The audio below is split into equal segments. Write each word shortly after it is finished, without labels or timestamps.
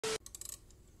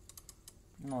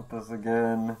Not this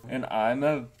again. And I'm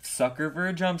a sucker for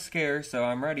a jump scare, so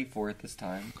I'm ready for it this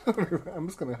time. I'm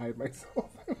just gonna hide myself.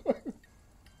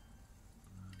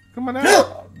 Come on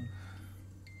out.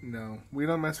 No, we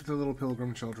don't mess with the little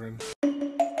pilgrim children.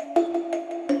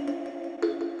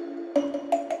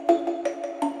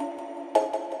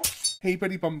 Hey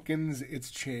Petty Pumpkins, it's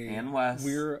Chey. And Wes.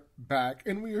 We're back,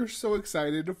 and we are so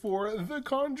excited for The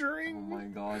Conjuring. Oh my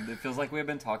god, it feels like we have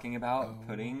been talking about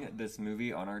putting this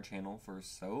movie on our channel for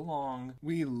so long.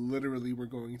 We literally were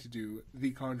going to do The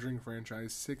Conjuring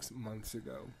franchise 6 months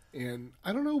ago. And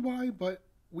I don't know why, but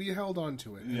we held on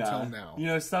to it until now. You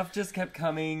know, stuff just kept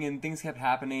coming and things kept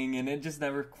happening and it just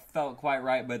never felt quite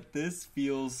right, but this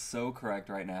feels so correct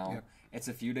right now. Yep. It's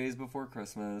a few days before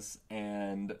Christmas,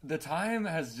 and the time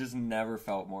has just never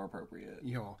felt more appropriate.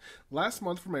 Yo, last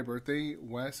month for my birthday,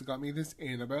 Wes got me this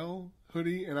Annabelle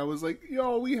hoodie, and I was like,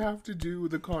 yo, we have to do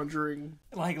The Conjuring.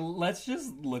 Like, let's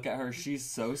just look at her. She's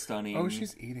so stunning. Oh,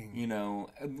 she's eating. You know,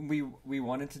 we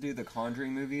wanted to do the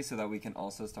Conjuring movie so that we can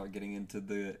also start getting into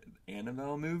the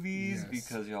Annabelle movies,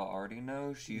 because y'all already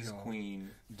know she's queen.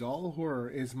 Doll horror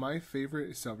is my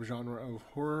favorite subgenre of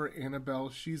horror. Annabelle,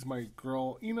 she's my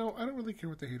girl. You know, I don't really care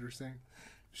what the haters say.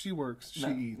 She works. She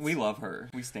eats. We love her.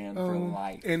 We stand for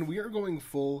life. And we are going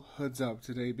full hoods up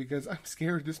today because I'm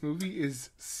scared. This movie is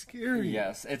scary.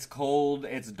 Yes, it's cold.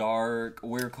 It's dark.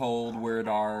 We're cold. We're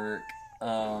dark.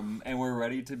 And we're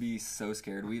ready to be so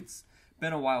scared. It's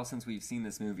been a while since we've seen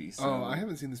this movie. So, I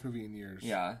haven't seen this movie in years.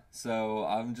 Yeah. So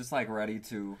I'm just like ready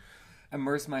to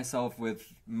immerse myself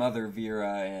with Mother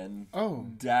Vera and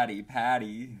Daddy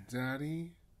Patty.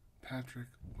 Daddy Patrick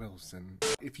Wilson.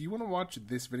 If you want to watch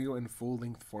this video in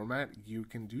full-length format, you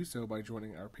can do so by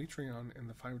joining our Patreon and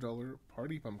the $5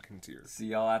 Party Pumpkin tier. See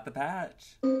y'all at the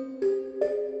patch.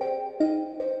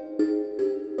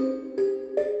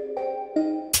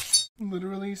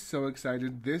 Literally so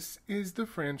excited. This is the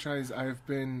franchise I've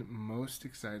been most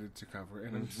excited to cover,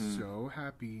 and I'm so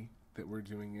happy that we're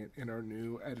doing it in our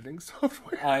new editing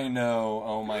software. I know.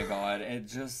 Oh my god.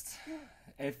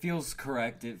 It feels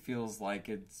correct. It feels like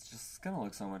it's just gonna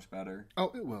look so much better.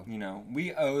 Oh, it will. You know,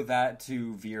 we owe that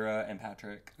to Vera and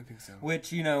Patrick. I think so.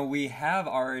 Which, you know, we have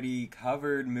already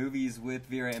covered movies with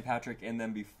Vera and Patrick in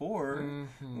them before.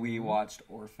 We watched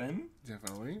Orphan.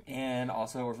 Definitely. And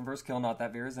also Orphan vs. Kill. Not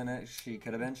that Vera's in it. She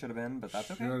could have been, should have been, but that's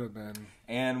okay. Should have been.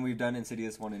 And we've done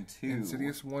Insidious 1 and 2.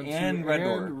 Insidious 1, 2, and Red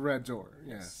Door. Red Door,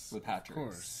 yes. With Patrick. Of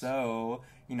course. So,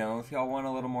 you know, if y'all want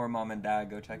a little more mom and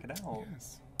dad, go check it out.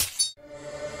 Yes.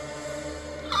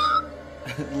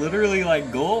 Literally,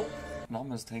 like, gulp. It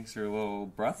almost takes your little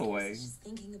breath away. Just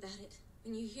thinking about it.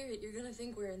 When you hear it, you're gonna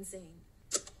think we're insane.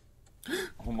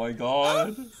 Oh my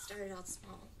god. Started out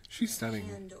small. She's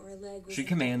stunning. She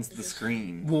commands the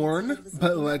screen. Worn,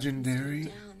 but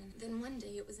legendary. Then one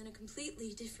day it was in a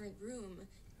completely different room. It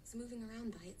was moving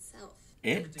around by itself.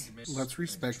 Let's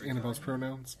respect Annabelle's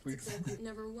pronouns, please. Exactly.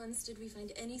 Never once did we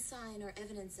find any sign or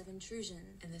evidence of intrusion.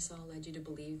 And this all led you to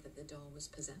believe that the doll was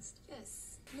possessed?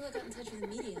 Yes. Camilla got in touch with a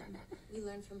medium. We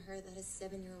learned from her that a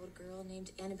 7-year-old girl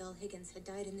named Annabelle Higgins had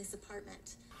died in this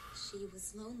apartment. She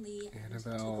was lonely and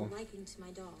took a liking to my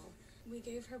doll. We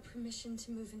gave her permission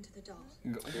to move into the doll.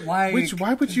 Why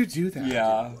would you do that?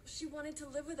 Yeah. She wanted to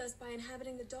live with us by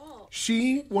inhabiting the doll.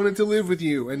 She wanted to live with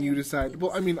you, and you decided...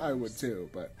 Well, I mean, I would too,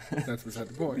 but that's beside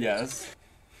the point. Yes.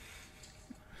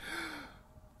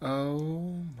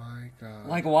 Oh my god.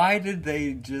 Like, why did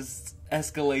they just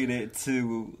escalate it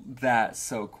to that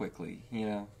so quickly, you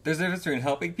know? There's a difference between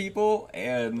helping people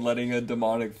and letting a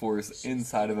demonic force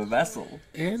inside of a vessel.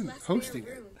 And hosting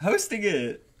it. Hosting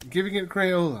it! Giving it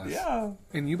Crayolas. Yeah.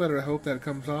 And you better hope that it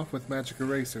comes off with Magic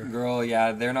Eraser. Girl,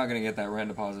 yeah, they're not gonna get that rent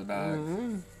deposit back.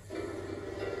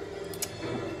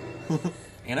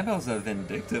 Annabelle's a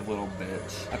vindictive little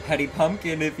bitch. A petty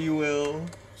pumpkin, if you will.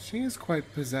 She is quite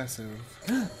possessive.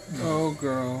 Oh,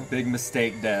 girl. Big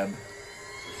mistake, Deb.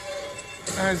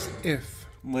 As if.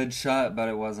 Lid shut, but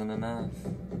it wasn't enough.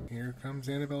 Here comes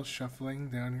Annabelle shuffling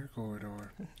down your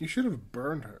corridor. You should have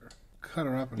burned her. Cut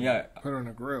her up and put her in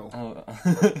a grill. Oh.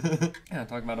 Yeah,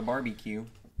 talk about a barbecue.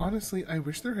 Honestly, I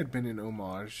wish there had been an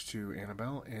homage to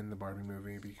Annabelle in the Barbie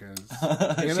movie because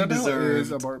Annabelle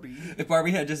is a Barbie. If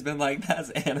Barbie had just been like, that's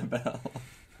Annabelle.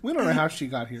 We don't know how she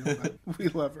got here, but we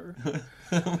love her.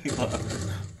 We love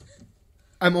her.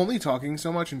 I'm only talking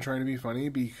so much and trying to be funny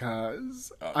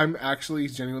because I'm actually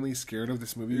genuinely scared of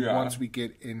this movie once we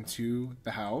get into the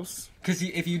house. Because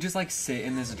if you just, like, sit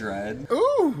in this dread...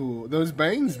 Ooh, those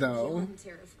bangs, though. I'm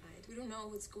terrified. We don't know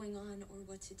what's going on or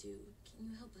what to do. Can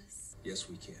you help us? Yes,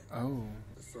 we can. Oh.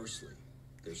 But firstly,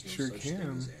 there's no Sure such thing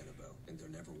can. as Annabelle, and there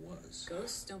never was.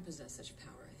 Ghosts don't possess such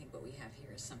power. I think what we have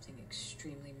here is something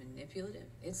extremely manipulative.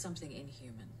 It's something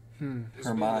inhuman.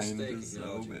 Her mind is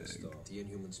so big. The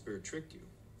inhuman spirit tricked you.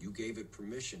 You gave it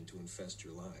permission to infest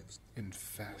your lives.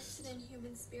 Infest. It's an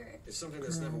inhuman spirit. It's something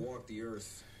that's never walked the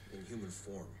earth in human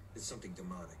form. It's something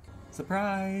demonic.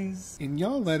 Surprise! And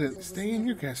y'all let it stay in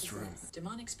your guest room.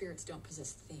 Demonic spirits don't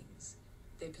possess things.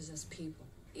 They possess people.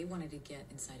 It wanted to get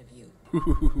inside of you.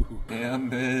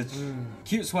 Damn, bitch.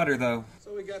 Cute sweater, though.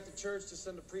 So we got the church to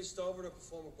send a priest over to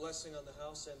perform a blessing on the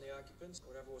house and the occupants.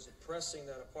 Whatever was oppressing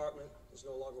that apartment is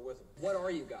no longer with them. What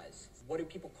are you guys? What do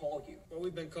people call you? Well,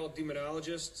 we've been called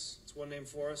demonologists. It's one name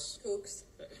for us. Kooks.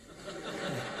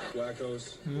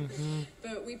 Wackos.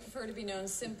 But we prefer to be known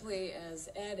simply as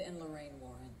Ed and Lorraine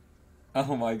Warren.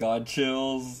 Oh my god,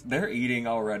 chills. They're eating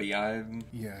already. I'm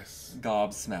Yes.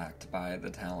 gobsmacked by the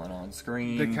talent on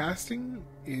screen. The casting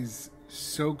is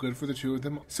so good for the two of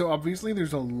them. So obviously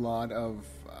there's a lot of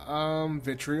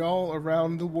vitriol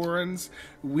around the Warrens.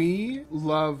 We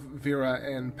love Vera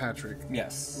and Patrick.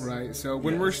 Yes. Right? So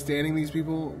when we're standing these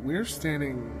people, we're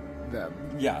standing them.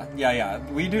 Yeah.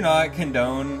 We do not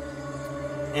condone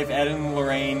if Ed and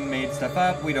Lorraine made stuff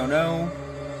up. We don't know.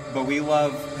 But we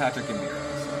love Patrick and Vera.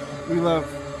 We love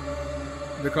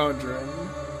The Conjuring.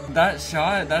 That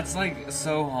shot, that's like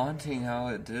so haunting how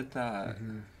it did that.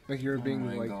 Like you're being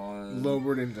my like God.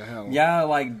 lowered into hell. Yeah,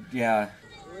 like, yeah.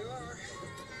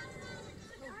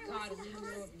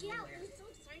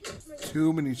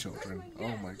 Too many children. Oh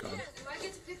my god. Do I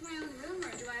get to pick my own room,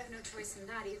 or do I have no choice in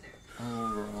that either?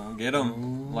 Oh, girl. Get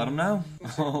him. Let him know.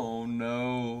 Oh,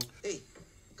 no. Hey,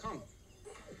 come.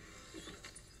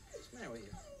 What's the matter with you?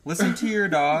 Listen to your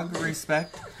dog.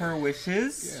 Respect her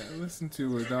wishes. Yeah, listen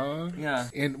to her, dog. Yeah.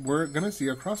 And we're gonna see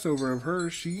a crossover of her.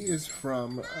 She is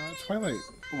from Twilight.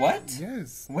 What?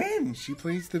 Yes. When? She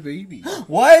plays the baby.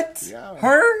 What? Yeah.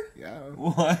 Her? Yeah.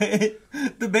 What?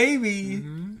 The baby.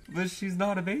 But she's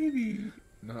not a baby.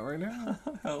 Not right now.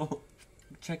 Oh.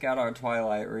 Check out our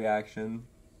Twilight reaction.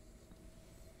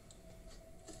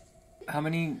 How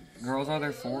many girls are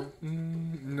there? 4?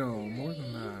 No, more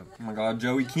than that. Oh my god,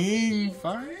 Joey King.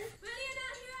 5? Ready or not, here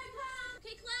I come!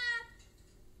 Okay,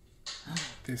 clap!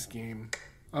 This game.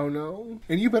 Oh no.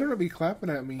 And you better not be clapping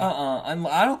at me. I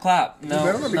don't clap. No,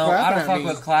 better not be no, clapping I don't at fuck me.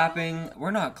 with clapping.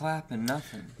 We're not clapping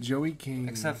nothing. Joey King.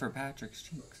 Except for Patrick's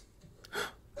cheeks.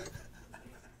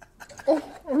 Oh,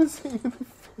 I was seeing the face.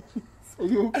 Are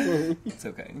you okay? It's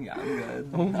okay. Yeah, I'm good.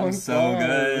 Oh my I'm so God.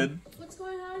 good. What's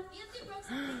going on? Anthony broke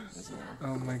something.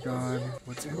 Oh my god.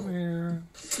 What's in there?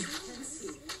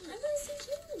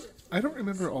 I don't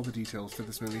remember all the details to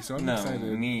this movie, so I'm No,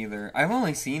 excited. me either. I've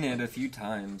only seen it a few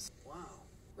times. Wow.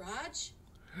 Raj?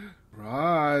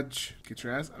 Raj, get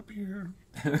your ass up here.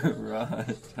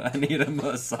 Right. I need a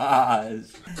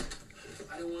massage.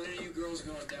 I don't want any of you girls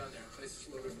going down there. The place is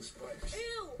loaded with spiders.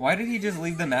 Why did he just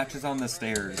leave the matches on the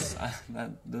stairs?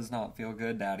 That does not feel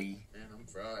good, Daddy. Man, I'm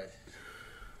fried.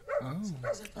 Oh.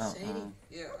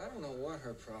 Yeah, I don't know what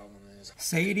her problem is.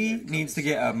 Sadie needs to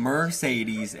get a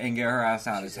Mercedes and get her ass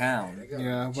out of town.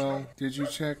 Yeah, well, did you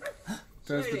check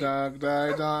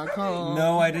doesthedogdie.com?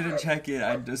 No, I didn't check it.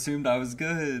 I assumed I was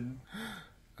good.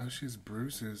 Oh, she has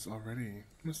bruises already.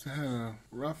 Must have had a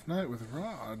rough night with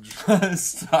Raj.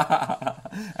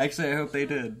 Stop. Actually, I hope they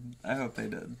did. I'm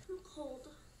cold.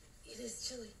 It is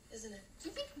chilly, isn't it? Do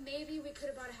you think maybe we could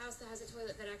have bought a house that has a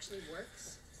toilet that actually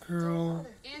works? Girl,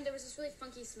 And there was this really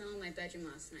funky smell in my bedroom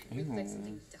last night. It looked like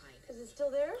something died. Is it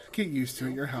still there? get used to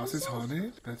it. Your house is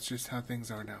haunted. That's just how things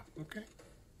are now, okay?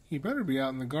 He better be out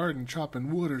in the garden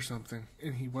chopping wood or something.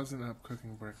 And he wasn't up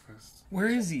cooking breakfast. Where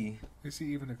is he? Is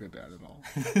he even a good dad at all?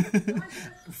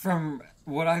 From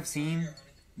what I've seen,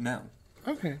 no.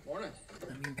 Okay. Morning.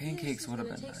 I mean, pancakes would have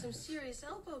been Take some nice. serious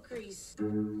elbow grease.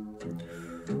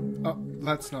 Oh,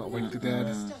 let's not wake the dead.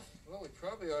 Well, we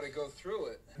probably ought to go through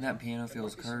it. That piano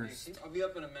feels cursed. I'll be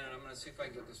up in a minute. I'm going to see if I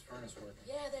can get this furnace working.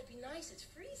 Yeah, that'd be nice. It's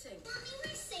freezing. Mommy,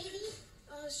 where's Sadie?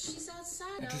 She's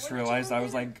outside. I just realized I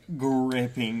was like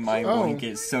gripping my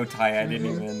blanket so tight I didn't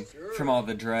even, from all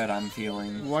the dread I'm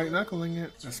feeling. White knuckling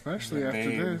it, especially after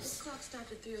Babe. this. The clock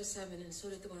stopped at 3:07, and so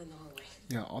did the one in the hallway.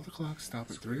 Yeah, all the clocks stop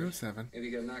at 3:07. Maybe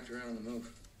you got knocked around on the move.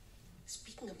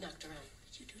 Speaking of knocked around, what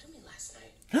did you do to me last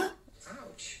night?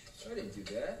 Ouch. I didn't do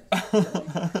that.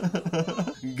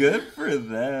 Good for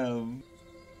them.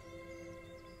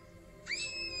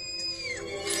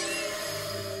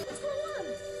 What's going on?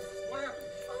 What happened?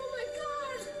 Oh my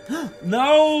god!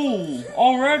 No!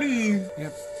 Already!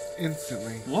 Yep,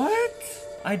 instantly. What?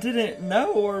 I didn't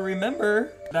know or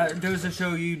remember. That goes to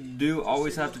show you do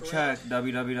always have to check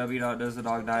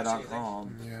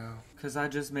www.doesthedogdie.com. Yeah. Because I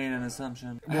just made an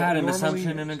assumption. I Well, had an normally,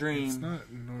 assumption in a It's dream.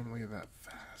 not normally that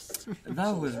fast. fast.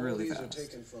 That was really these fast. are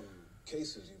taken from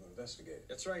cases you've investigated.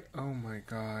 That's right. Oh my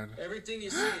god. Everything you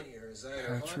see in here is either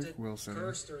Patrick haunted, Wilson.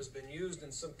 cursed, or has been used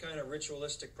in some kind of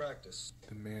ritualistic practice.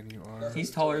 The man you are. He's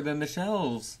taller than the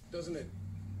shells. Doesn't it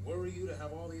worry you to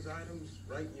have all these items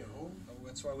right in your home? Oh,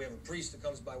 that's why we have a priest that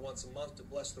comes by once a month to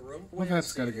bless the room. Well,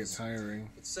 that's gotta get tiring.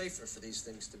 It's safer for these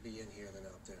things to be in here than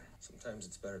out there. Sometimes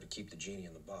it's better to keep the genie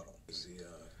in the bottle. Is the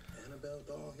Annabelle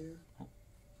doll here?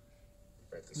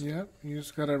 Right this way. Yep, you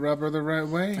just gotta rub her the right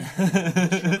way.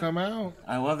 She'll come out.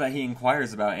 I love that he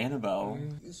inquires about Annabelle.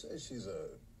 You say she's a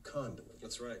conduit.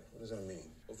 That's right. What does that mean?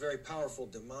 A very powerful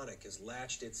demonic has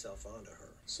latched itself onto her.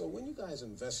 So when you guys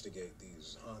investigate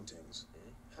these hauntings,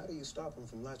 how do you stop them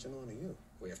from latching onto you?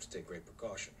 We have to take great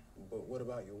precaution. But what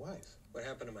about your wife? What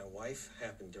happened to my wife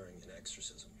happened during an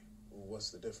exorcism.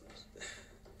 What's the difference?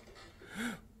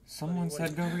 Someone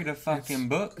said go read a fucking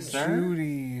book, sir.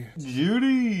 Judy.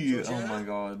 Judy! Oh Georgiana? my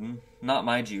god. Not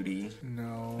my Judy.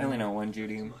 No. I only know one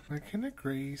Judy. McKenna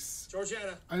Grace.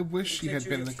 Georgiana. I wish she had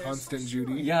been the upstairs? constant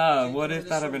Judy. Yeah, Can't what go if to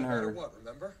that this had room been no matter her? What,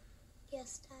 remember?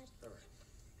 Yes, Dad.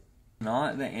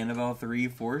 Not the Annabelle 3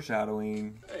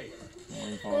 foreshadowing. Hey, Oh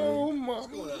my god. Oh my. what's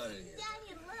going on in here?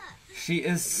 Daddy, look. She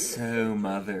is so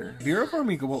mother. Vera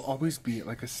Farmiga will always be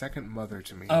like a second mother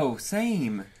to me. Oh,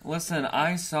 same. Listen,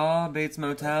 I saw Bates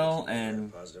Motel,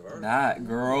 and Positive art. that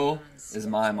girl is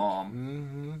my mom.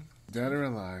 Mm-hmm. Dead or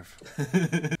alive.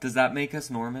 Does that make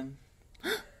us Norman?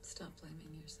 Stop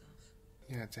blaming yourself.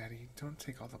 Yeah, Daddy, don't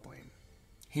take all the blame.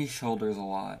 He shoulders a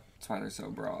lot. That's why they're so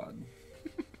broad.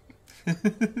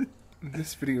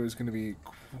 This video is going to be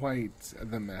quite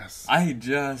the mess. It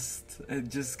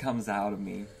just comes out of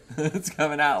me. It's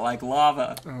coming out like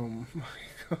lava. Oh my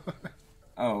god.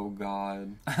 Oh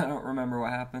god. I don't remember what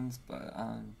happens, but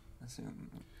I assume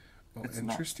Well, it's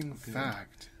not interesting good.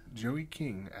 fact, Joey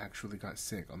King actually got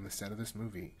sick on the set of this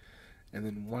movie. And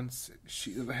then once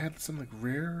she had some like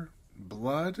rare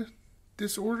blood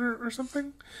disorder or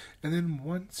something. And then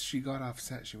once she got off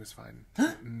set, she was fine.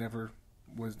 Never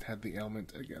had the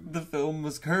ailment again. The film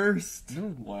was cursed.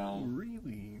 No, Wow.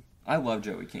 really? I love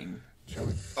Joey King.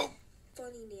 Joey. Oh,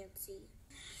 Funny, Nancy.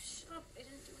 Shut up, I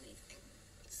didn't do anything.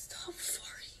 Stop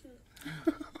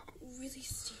farting. Really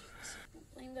stinks.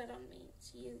 Don't blame that on me.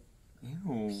 It's you.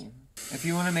 Ew. If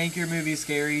you want to make your movie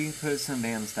scary, put some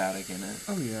damn static in it.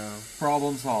 oh yeah.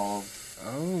 Problem solved.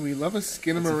 Oh, we love a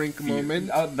Skinamarink moment.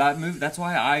 Oh, that movie. That's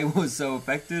why I was so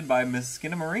affected by Miss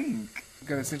Skinamarink.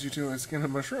 Gotta send you to a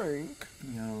Skinamarink.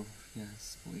 No,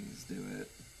 yes, please do it.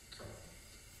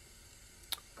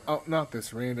 Oh, not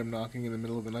this random knocking in the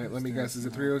middle of the night. Let me guess, is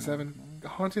it 307?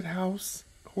 Haunted house?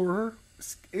 Horror?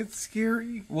 It's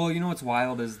scary. Well, you know what's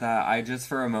wild is that I just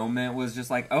for a moment was just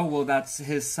like, oh, well, that's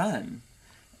his son.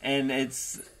 And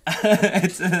it's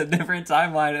it's a different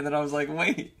timeline. And then I was like,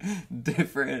 wait,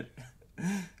 different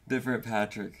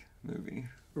Patrick movie.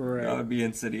 Right. That would be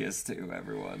Insidious too,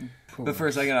 everyone. Cool. But for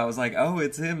a second I was like, oh,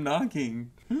 it's him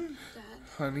knocking. Dad,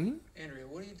 Honey? Andrea,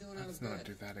 what are you doing out Let's of not bed?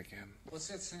 do that again. What's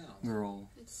that sound? Girl.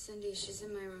 It's Cindy. She's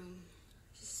in my room.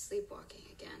 She's sleepwalking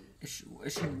again. Is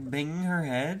she banging her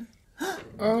head?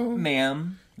 Oh.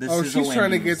 Ma'am, this Oh, is she's a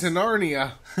trying to get Wendy's. to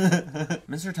Narnia.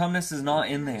 Mr. Tumnus is not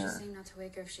in I was just there. saying not to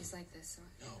wake her if she's like this. So.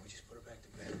 No, we just put her back to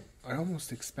bed. I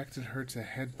almost expected her to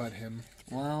headbutt him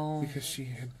Well, because she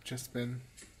had just been...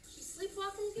 She's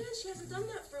sleepwalking again? She hasn't done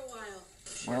that for a while.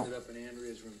 She Well- ended up in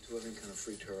Andrea's room too. I think kind of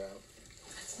freaked her out.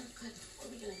 That's not good. What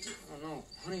are we gonna do? I don't know.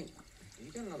 Honey,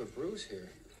 you got another bruise here.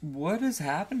 what is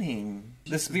happening?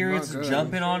 The spirit's not good.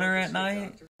 jumping on her at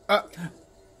night?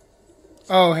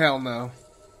 Oh, hell no.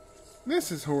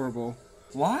 This is horrible.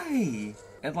 Why?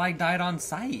 It like died on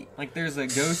sight. Like there's a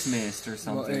ghost mist or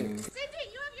something. Cindy,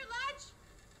 you have your lunch?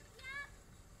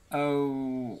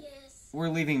 Oh, Yes, we're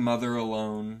leaving Mother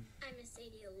alone. I miss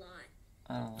Sadie a lot.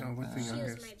 I don't Oh, like with the that. She was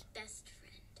youngest. my best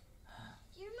friend.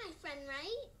 You're my friend,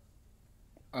 right?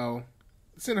 Oh.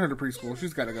 Send her to preschool.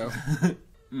 She's gotta go.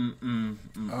 Mm-mm.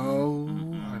 Oh,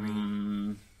 honey.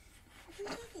 Mm. Who are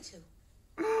you talking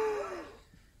to?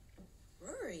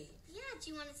 Rory. Yeah,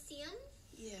 do you want to see him?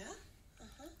 Yeah?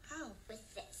 How?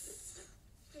 With this.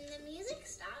 When the music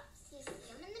stops, you see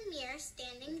him in the mirror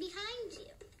standing behind you.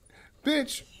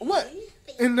 Bitch, what?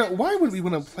 And why would we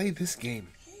want to play this game?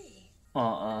 Hey.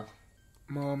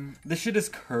 Mom, This shit is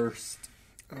cursed.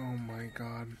 oh my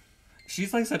god.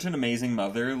 She's like such an amazing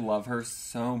mother. Love her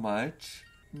so much.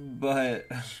 But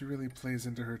She really plays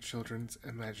into her children's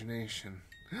imagination.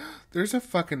 There's a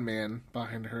fucking man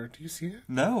behind her. Do you see it?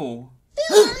 no.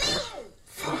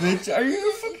 Bitch, are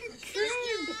you fucking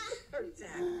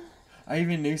kidding? I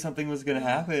even knew something was gonna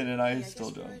happen and I I guess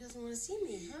still Rory don't. doesn't want to see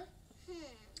me, huh?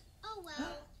 Oh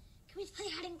well. Can we play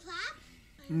hide and clap?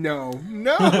 No.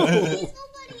 Nobody ever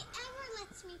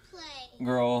lets me play.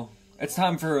 Girl, it's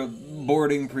time for a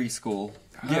boarding preschool.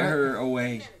 Get her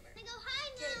away. I go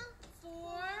hide now.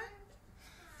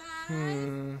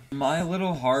 4, 5. My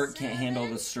little heart can't handle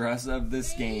the stress of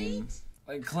this game.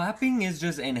 Like, clapping is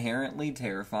just inherently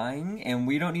terrifying, and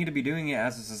we don't need to be doing it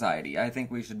as a society. I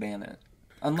think we should ban it.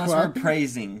 Unless Clapping? we're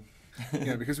praising.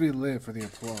 Yeah, because we live for the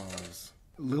applause.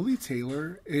 Lily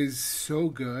Taylor is so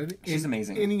good. She's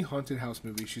amazing. Any haunted house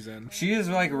movie she's in. She is,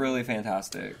 like, really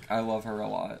fantastic. I love her a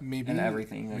lot. Maybe and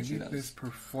everything that she maybe does. this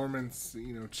performance,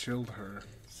 chilled her.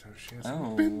 So she hasn't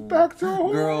Oh. been back to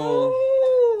horror. Girl.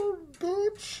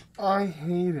 Bitch. I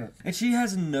hate it. And she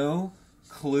has no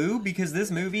clue because this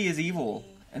movie is evil.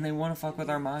 And they want to fuck with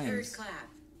our Third minds. clap.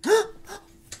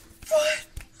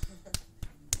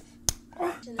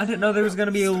 What? I didn't know there was going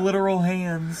to be literal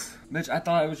hands. Bitch, I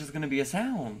thought it was just going to be a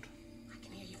sound. I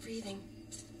can hear you breathing.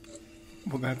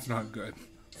 Well, that's not good.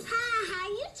 Ha!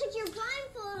 You took your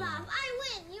blindfold off. I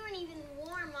win. You weren't even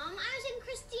warm, Mom. I was in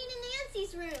Christine and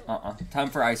Nancy's room. Time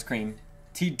for ice cream.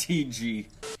 TTG.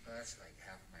 That's like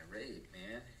half my rate,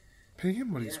 man. Pay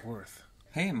him what he's worth.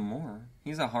 Pay him more.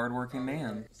 He's a hardworking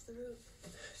man. What's the roof?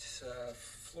 It's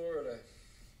Florida.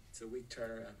 It's a week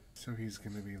turnaround. So he's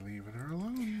going to be leaving her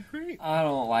alone. Great. I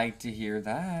don't like to hear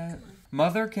that.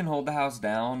 Mother can hold the house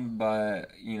down, but,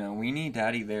 we need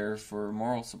Daddy there for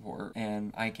moral support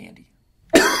and eye candy.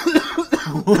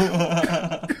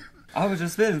 I was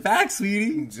just spitting facts,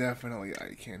 sweetie. Definitely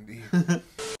eye candy.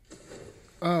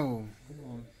 Oh.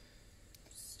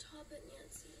 Stop it,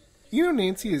 Nancy.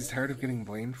 Nancy is tired of getting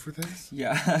blamed for this?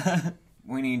 Yeah.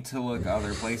 We need to look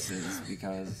other places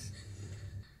because...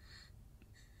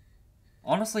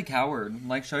 Honestly, coward.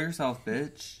 Like, show yourself,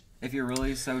 bitch. If you're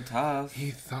really so tough.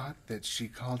 He thought that she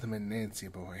called him a Nancy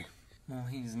boy. Well,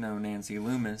 he's no Nancy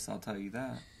Loomis, I'll tell you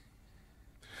that.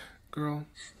 Girl,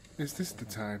 is this the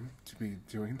time to be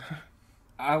doing that?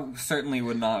 I certainly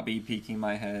would not be peeking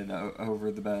my head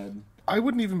over the bed. I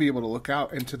wouldn't even be able to look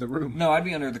out into the room. No, I'd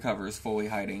be under the covers, fully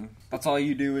hiding. That's all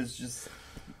you do is just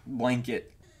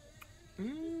blanket.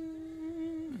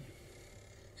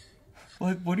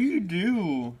 Like, what do you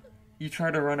do? You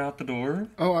try to run out the door?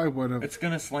 Oh, I would have. It's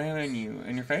gonna slam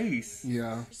in your face.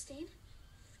 Yeah. Christine?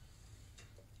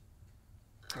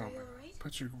 Oh, Are you alright?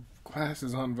 put your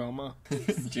glasses on, Velma.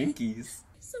 Jinkies.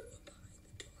 Someone behind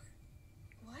the door.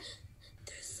 What?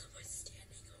 There's someone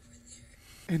standing over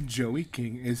there. And Joey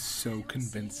King is so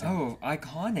convincing. Oh,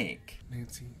 iconic.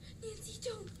 Nancy. Nancy,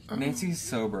 don't. Oh. Nancy's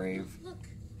so brave. Look,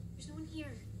 there's no one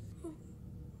here. Oh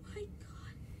my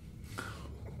god.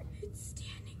 It's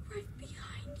standing right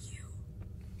behind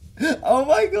you. Oh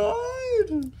my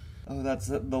god! Oh, that's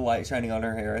the light shining on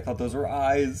her hair. I thought those were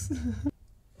eyes.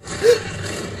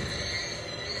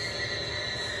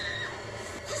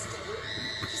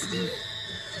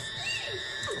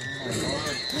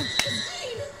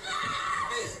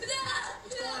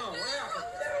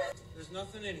 There's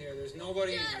nothing in here. There's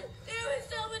nobody in here. There was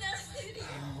someone else in here.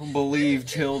 Don't believe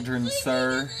children,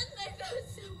 sir. I found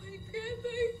someone grabbed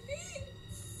my feet.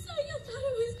 So you thought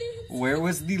it was Nancy. Where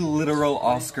was the literal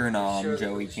Oscar nom,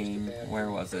 Joey King? Where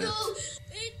was it? No,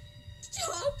 it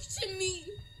talked to me.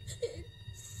 It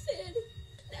said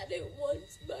that it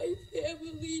wants my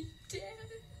family dead.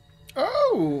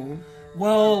 Oh!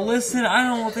 Well, listen, I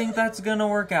don't think that's gonna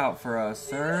work out for us,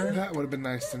 sir. That would have been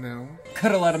nice to know.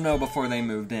 Could have let them know before they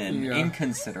moved in. Yeah.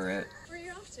 Inconsiderate. Where are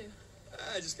you off to?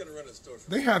 I just gotta run to the store.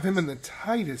 They have him in the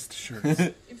tightest shirts.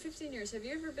 In 15 years, have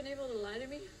you ever been able to lie to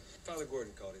me? Father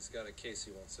Gordon called. He's got a case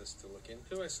he wants us to look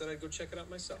into. I said I'd go check it out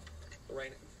myself.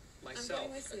 Lorraine, myself. I'm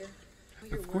going with you. Oh,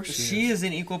 you're Of course worried. She is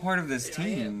an equal part of this Yeah, I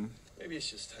am. team. Maybe it's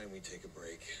just time we take a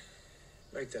break.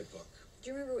 Write that book. Do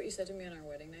you remember what you said to me on our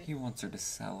wedding night? He wants her to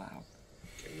sell out.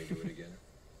 Can we do it again?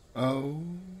 Oh,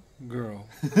 girl.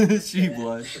 She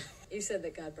blushed. You said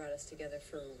that God brought us together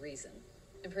for a reason.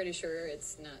 I'm pretty sure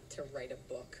it's not to write a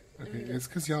book. Okay, it's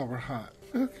because y'all were hot.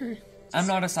 Okay. I'm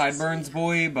not a sideburns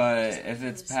boy, but if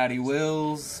it's Patty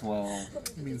Wills, well,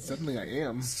 I mean, suddenly I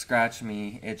am. scratch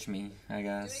me, itch me, I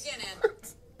guess. Do it again,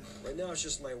 Ed. Right now it's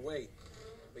just my weight.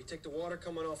 We take the water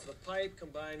coming off the pipe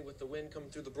combined with the wind coming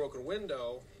through the broken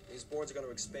window. These boards are going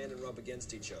to expand and rub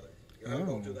against each other. You're going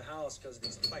to go through the house because of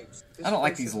these pipes. I don't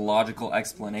like these logical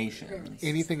explanations.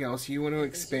 Anything else you want to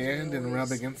expand and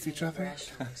rub against each other?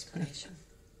 Rational explanation.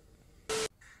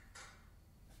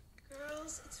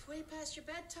 Girls, it's way past your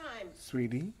bedtime.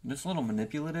 Sweetie. This little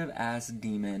manipulative ass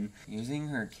demon using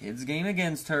her kid's game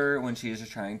against her when she is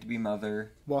just trying to be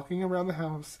mother. Walking around the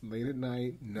house late at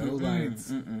night, no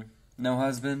lights. No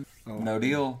husband, Oh. no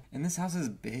deal. And this house is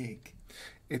big.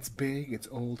 It's big, it's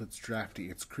old, it's drafty,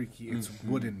 it's creaky, it's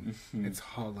wooden, it's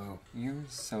hollow. You're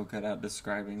so good at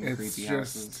describing It's creepy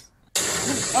just...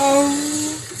 houses. Oh!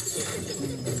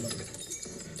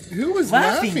 Who was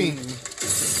laughing?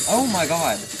 Oh my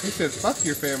god. He said, fuck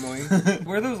your family.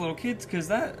 Where are those little kids? Because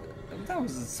that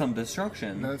was some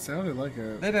destruction. That sounded like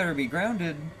a... They better be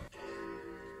grounded.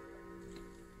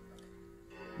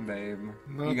 Babe,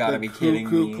 Not you gotta be kidding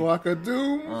me. Clock of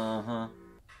doom.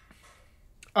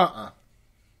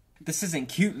 This isn't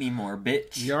cute anymore,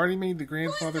 bitch. You already made the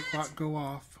grandfather clock go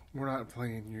off. We're not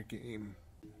playing your game.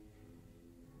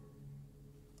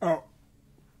 Oh.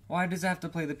 Why does it have to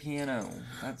play the piano?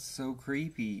 That's so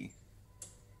creepy.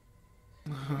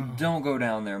 Don't go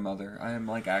down there, Mother. I am,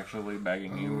 like, actually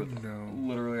begging you with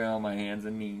literally on my hands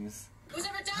and knees. Who's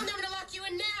ever down there, I'm gonna lock you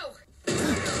in now!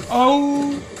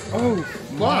 Oh! Oh,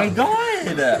 my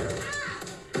god!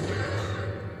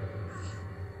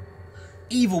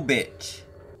 Evil bitch.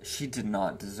 She did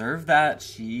not deserve that.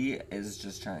 She is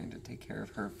just trying to take care of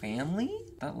her family.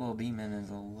 That little demon is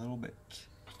a little bitch.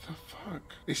 What the fuck?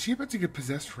 Is she about to get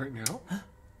possessed right now?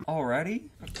 Already?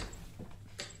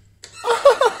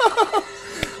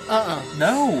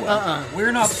 No.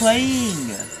 We're not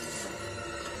playing.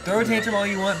 Throw a tantrum all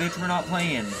you want, bitch. We're not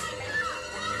playing.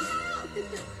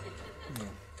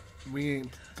 We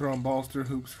ain't throwing balls through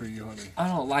hoops for you, honey. I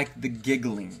don't like the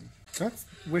giggling. That's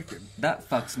wicked. That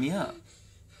fucks me up.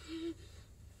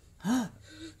 I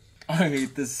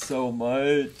hate this so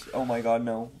much. Oh my god,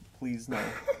 no. Please, no.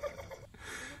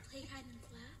 Play hide and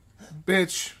clap?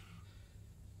 Bitch.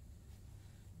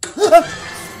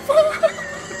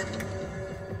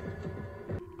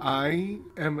 I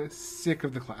am sick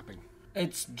of the clapping.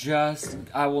 It's just,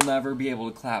 I will never be able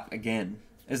to clap again,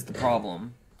 is the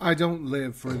problem. I don't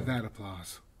live for that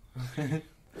applause.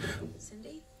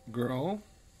 Cindy? Girl?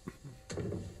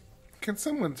 Can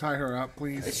someone tie her up,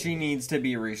 please? She needs to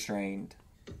be restrained.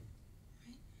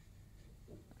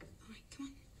 Alright,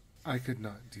 come on. I could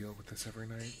not deal with this every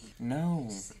night. No.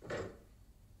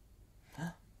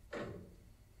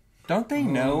 Don't they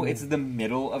know it's the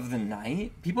middle of the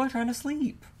night? People are trying to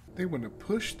sleep. They want to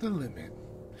push the limit.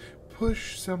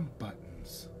 Push some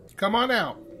buttons. Come on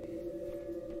out.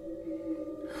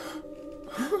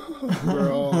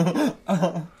 Girl,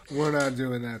 we're not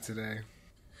doing that today.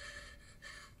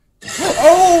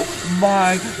 Oh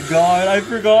my god, I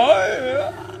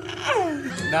forgot.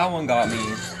 That one got me.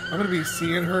 I'm gonna be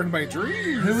seeing her in my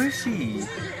dreams. Who is she?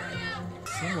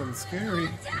 Someone scary.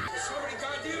 Sorry,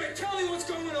 goddammit, tell me what's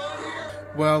going on here.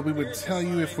 Well, we would tell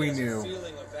you if we knew.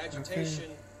 Feeling of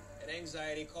agitation and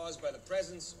anxiety caused by the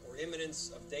presence or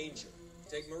imminence of danger.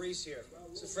 Take Maurice here.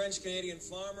 He's a French-Canadian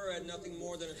farmer, had nothing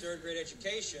more than a third-grade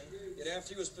education, yet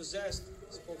after he was possessed,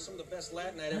 spoke some of the best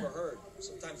Latin I'd ever heard,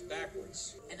 sometimes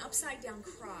backwards. An upside-down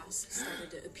cross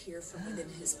started to appear from within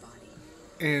his body.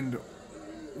 And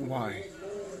why?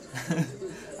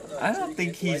 I don't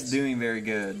think he's doing very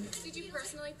good. Did you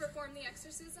personally perform the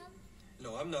exorcism?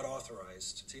 No, I'm not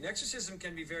authorized. See, an exorcism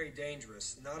can be very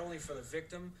dangerous, not only for the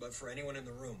victim, but for anyone in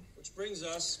the room. Which brings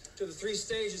us to the 3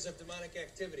 stages of demonic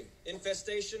activity.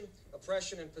 Infestation,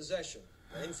 oppression, and possession.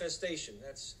 Now, infestation,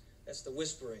 that's the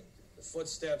whispering, the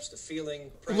footsteps, the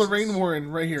feeling, presence, Lorraine Warren,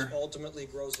 right here. ultimately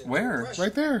grows into Where? oppression.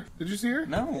 Right there. Did you see her?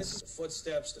 No. This is the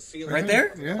footsteps, the feeling. Right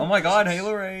there? Yeah. Oh my god, hey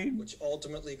Lorraine. Which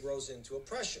ultimately grows into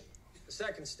oppression. The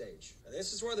second stage. Now,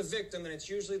 this is where the victim, and it's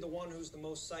usually the one who's the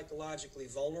most psychologically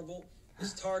vulnerable,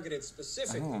 is targeted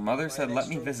specifically. Oh, Mother by said, an let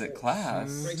me external visit force.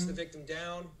 class. Breaks the victim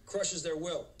down, crushes their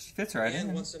will. She fits right And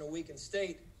in. once in a weakened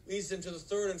state, leads them to the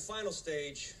third and final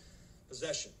stage,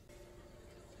 possession.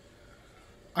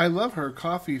 I love her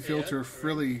coffee filter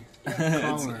frilly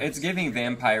collar. It's giving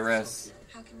vampiress.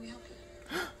 How can we help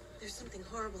you? There's something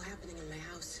horrible happening in my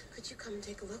house. Could you come and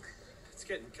take a look? It's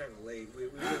getting kind of late. We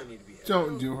really need to be here.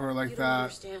 Don't do her like You don't that.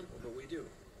 understand. But we do.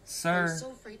 Sir. I'm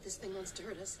so afraid this thing wants to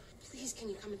hurt us. Please, can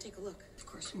you come and take a look? Of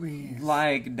course. Please.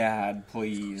 Like Dad,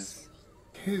 please.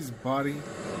 His body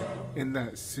in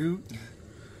that suit,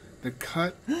 the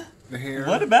cut, the hair.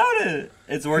 What about it?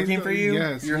 It's working for you?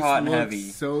 Yes, You're he hot and looks heavy.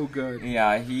 so good.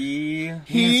 Yeah, he's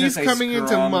He's just a coming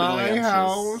into my scrumbtious.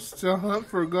 house to hunt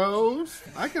for ghosts.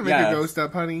 I can make Yeah. a ghost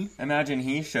up, honey. Imagine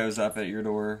he shows up at your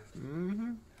door.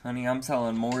 Mm-hmm. Honey, I'm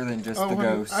selling more than just the honey,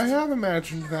 ghost. I have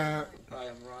imagined that. Hi,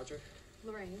 I'm Roger.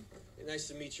 Lorraine. Nice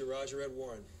to meet you, Roger Ed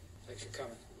Warren. Thanks for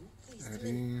coming. Please, come in.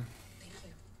 Eddie, Thank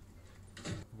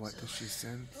you. what does she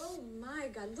send? Oh my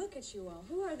god, look at you all.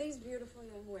 Who are these beautiful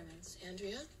young women? It's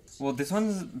Andrea. Well, this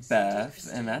one's Beth,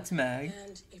 and that's Meg.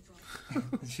 And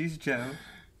April. She's Joe.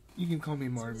 You can call me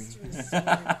Marmy.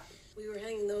 We were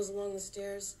hanging those along the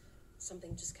stairs.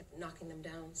 Something just kept knocking them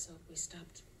down, so we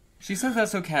stopped. She says that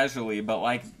so casually, but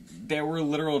like there were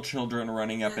literal children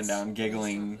running up and down,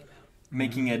 giggling,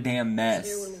 making a damn mess.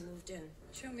 Here when we moved in.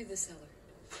 Show me the cellar.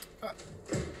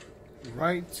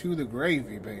 Right to the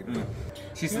gravy, baby.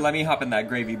 She said, "Let me hop in that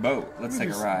gravy boat. Let's take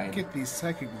a ride." Get these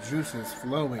psychic juices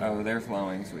flowing. Oh, they're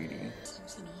flowing, sweetie.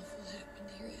 Something awful happened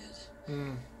here,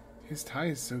 Ed. His tie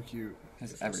is so cute.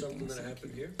 His Something everything's that so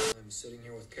happened cute. here. I'm sitting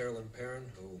here with Carolyn Perrin,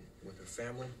 who, with her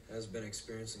family, has been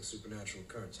experiencing supernatural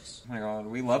occurrences. Oh my god,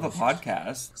 we love a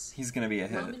podcast. He's gonna be a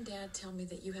Mom hit. and Dad tell me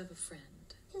that you have a friend.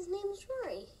 His name's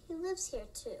Rory. He lives here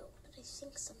too. But I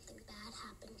think something bad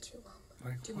happened to him.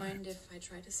 Like, Do you what? mind if I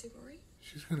try to see Rory?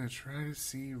 She's gonna try to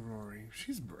see Rory.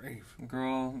 She's brave.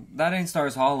 Girl, that ain't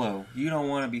Stars Hollow. You don't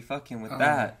want to be fucking with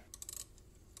that.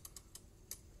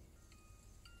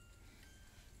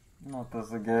 Not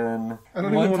this again. I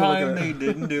don't even One wanna look time at they it.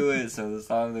 didn't do it, so this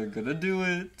time they're gonna do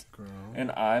it. Girl.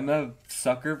 And I'm a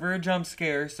sucker for a jump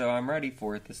scare, so I'm ready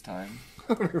for it this time.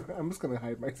 I'm just gonna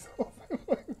hide myself.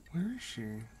 Where is she?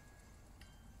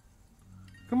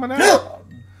 Come on out!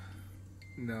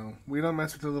 No, we don't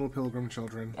mess with the little pilgrim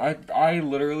children. I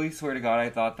literally swear to God, I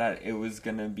thought that it was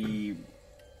gonna be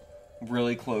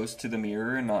really close to the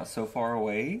mirror and not so far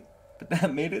away, but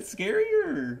that made it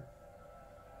scarier.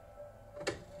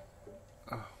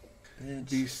 Bitch.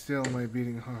 Be still, my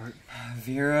beating heart.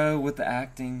 Vera with the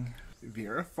acting.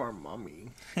 Vera farm mommy.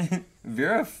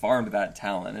 Vera farmed that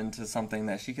talent into something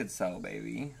that she could sell,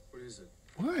 baby. What is it?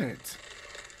 What?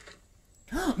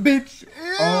 Bitch! Ew!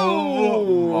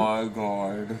 Oh my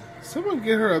god. Someone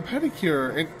get her a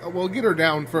pedicure and well, get her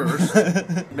down first.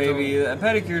 Baby, a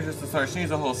pedicure's just a start. She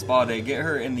needs a whole spa day. Get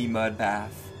her in the mud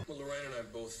bath. Well, Lorraine and I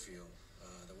both feel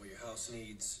that what your house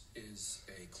needs is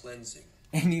a cleansing,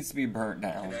 It needs to be burnt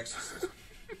down. an exorcism.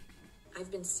 I've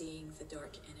been seeing the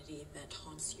dark entity that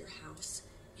haunts your house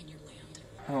and your land.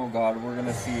 Oh god, we're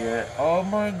gonna see it. Oh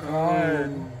my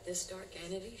god. This dark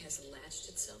entity has latched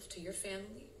itself to your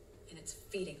family, and it's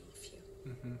feeding off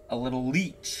you. A little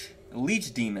leech. A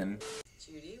leech demon.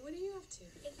 Judy, what are you up to?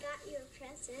 I got you a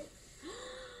present.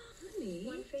 Honey.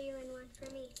 One for you and one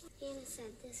for me. Anna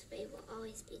said this way we'll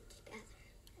always be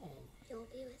together. You'll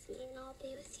be with me and I'll be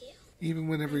with you. Even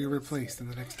whenever you're replaced in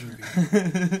the next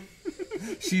movie.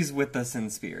 She's with us in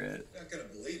spirit. Not gonna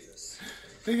believe this.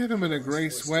 They have him in a gray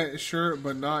sweatshirt,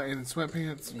 but not in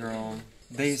sweatpants. Girl.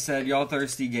 They said, y'all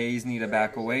thirsty gays need to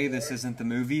back away. This isn't the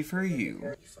movie for you.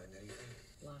 You find anything?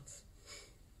 Lots.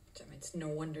 I mean, it's no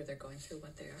wonder they're going through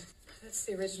what they are. That's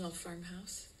the original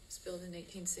farmhouse. It was built in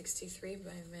 1863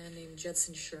 by a man named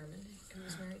Judson Sherman, and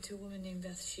was married to a woman named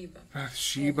Bathsheba.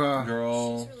 Bathsheba.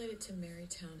 Girl. She's related to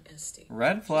Marytown Esty.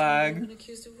 Red She's flag. been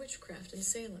accused of witchcraft in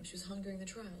Salem. She was hung during the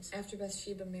trials. After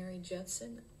Bathsheba married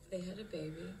Judson, they had a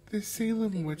baby. The Salem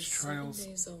Baby witch was trials.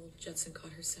 7 days old. Judson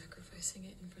caught her sacrificing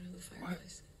it in front of the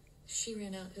fireplace. She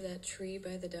ran out to that tree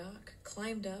by the dock,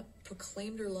 climbed up,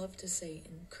 proclaimed her love to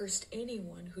Satan, cursed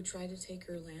anyone who tried to take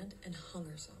her land, and hung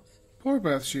herself. Poor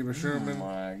Bathsheba Oh Sherman.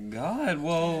 my god.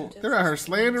 Well, They're out here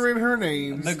slandering her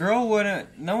names. the girl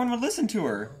wouldn't. No one would listen to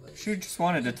her. She just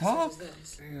wanted to So talk. was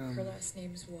this. Damn. Her last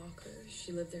name's Walker.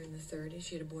 She lived there in the 30s.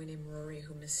 She had a boy named Rory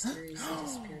who mysteriously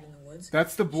disappeared in the woods.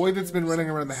 That's the boy that's been running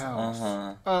around the house.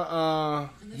 Uh-huh.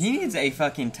 He needs a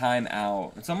fucking time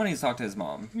out. Someone needs to talk to his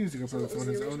mom. He needs to go play with someone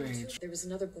his own age. There was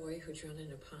another boy who drowned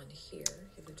in a pond here.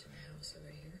 He lived in a house over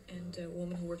here. And a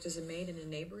woman who worked as a maid in a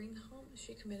neighboring home.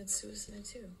 She committed suicide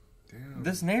too. Damn.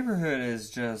 This neighborhood is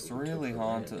just really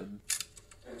haunted.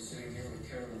 I'm sitting here with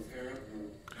Carolyn Perrin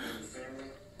and the family.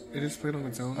 It is played on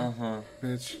its own. Uh-huh.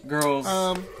 Bitch. Girls.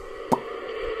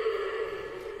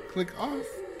 Click off.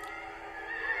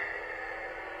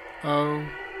 Oh,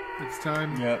 it's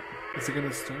time. Yep. Is it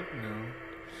gonna start? No.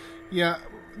 Yeah,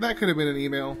 that could have been an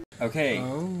email. Okay.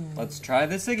 Oh. Let's try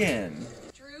this again.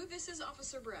 Drew, this is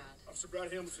Officer Brad. Officer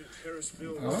Brad Hamilton,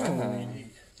 Harrisville. Oh.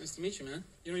 Nice to meet you, man.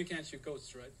 You know you can't shoot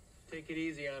ghosts, right? Take it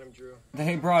easy on him, Drew.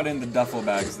 They brought in the duffel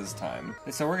bags this time.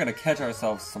 So we're gonna catch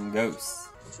ourselves some ghosts.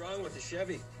 What's wrong with the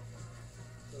Chevy?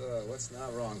 What's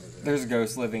not wrong with it? There's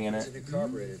ghosts living in It's it. a new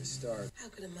carburetor to start. How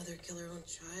could a mother kill her own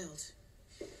child?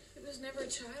 It was never a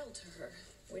child to her.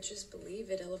 Witches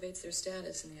believe it elevates their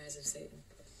status in the eyes of Satan.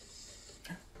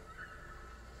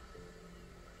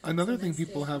 Another thing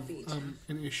people have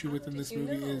an issue with in this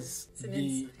movie is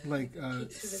the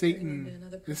Satan,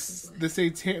 the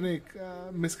satanic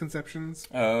misconceptions.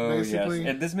 Oh basically. yes,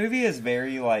 and this movie is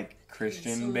very like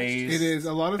Christian based. It is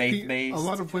a lot of faith based. a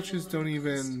lot of witches don't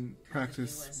even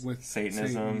practice with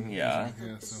Satanism. Satan. Yeah,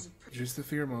 so just the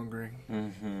fear mongering.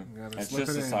 Mm-hmm. It's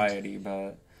just society,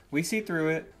 but we see through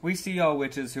it. We see all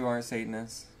witches who aren't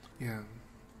Satanists. Yeah,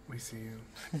 we see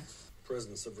you.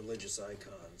 Presence of religious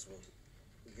icons will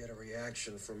get a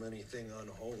reaction from anything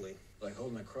unholy. Like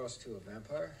holding a cross to a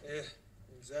vampire? Yeah,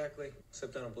 exactly.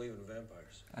 Except I don't believe in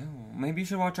vampires. Oh, maybe you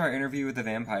should watch our interview with the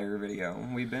vampire video.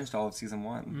 We binged all of season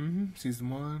 1. Mm-hmm. Season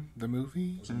 1, the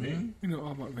movie. Was it me? You know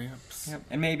all about vamps. Yep.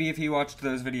 And maybe if he watched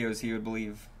those videos, he would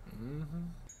believe. Mm-hmm.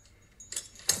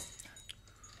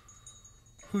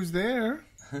 Who's there?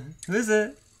 Who is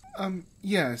it?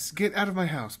 Yes, get out of my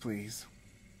house, please.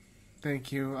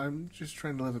 Thank you. I'm just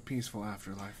trying to live a peaceful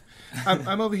afterlife.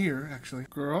 I'm over here, actually.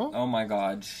 Girl? Oh my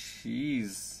god,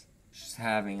 she's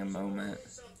having a moment.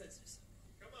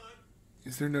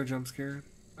 Is there no jump scare?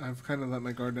 I've kind of let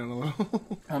my guard down a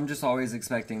little. I'm just always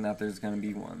expecting that there's gonna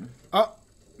be one. Oh,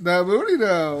 that booty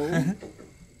though.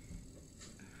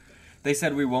 They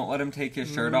said we won't let him take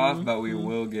his shirt off, but we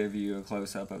will give you a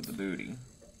close-up of the booty.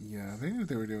 Yeah, they knew what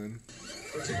they were doing.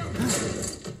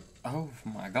 Oh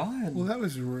my god. Well, that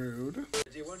was rude. Why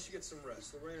don't you get some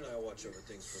rest? Lorraine and I will watch over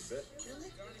things for a bit.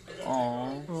 Really?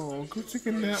 Aww. Oh, go take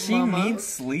a nap, She Mama. needs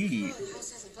sleep. My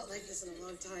house hasn't felt like this in a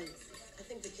long time. I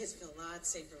think the kids feel a lot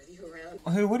safer with you around.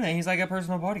 Who wouldn't? He's like a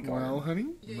personal bodyguard. Well,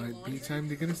 honey, might be time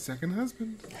to get a second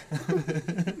husband. You've got to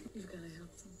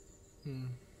help them.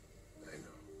 I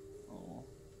know. Oh.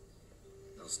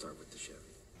 I'll start with the Chevy.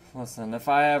 Listen, if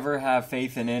I ever have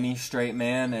faith in any straight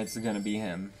man, it's gonna be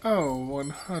him. Oh,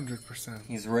 100%.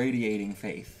 He's radiating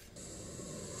faith.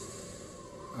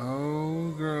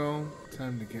 Oh, girl.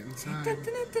 Time to get inside.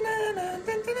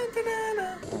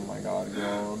 Oh my god,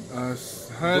 girl.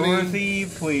 Honey. Dorothy,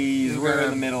 please. You We're got in a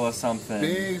the middle of something.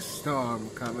 Big storm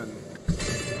coming.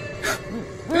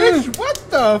 Bitch, what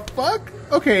the fuck?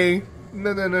 Okay.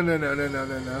 No.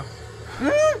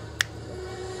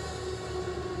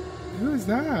 Who is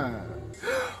that?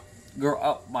 Girl,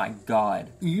 oh my god.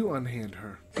 You unhand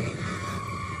her.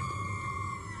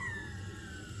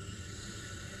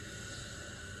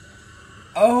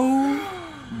 Oh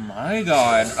my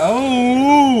god.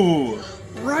 Oh!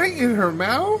 Right in her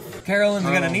mouth? Carolyn's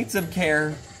gonna need some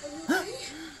care. I'm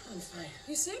fine.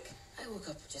 You sick? I woke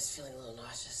up just feeling a little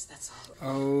nauseous, that's all.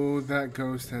 Oh, that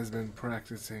ghost has been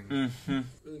practicing. Mm-hmm.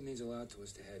 Really means a lot to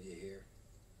us to have you here.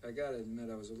 I gotta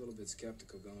admit, I was a little bit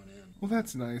skeptical going in. Well,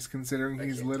 that's nice, considering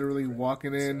he's literally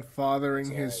walking in, fathering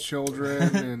his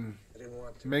children, and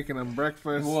making them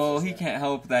breakfast. Well, he can't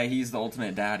help that he's the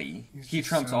ultimate daddy. He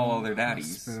trumps all other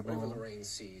daddies. Whatever Lorraine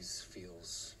sees,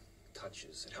 feels,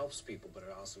 touches, it helps people, but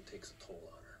it also takes a toll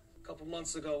on her. A couple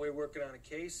months ago, we were working on a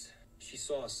case. She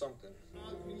saw something.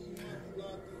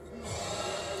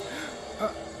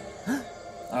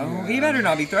 Oh, he better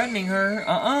not be threatening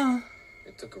her.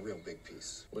 It took a real big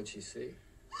piece. What'd she see?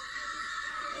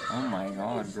 Oh my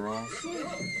god, girl. I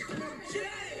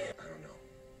don't know.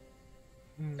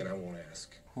 And I won't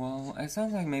ask. Well, it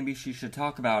sounds like maybe she should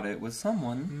talk about it with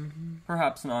someone.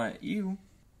 Perhaps not you.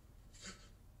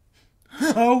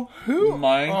 Oh, who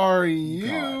my are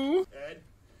you?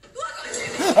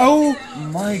 Oh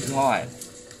my god.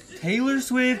 Taylor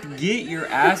Swift, get your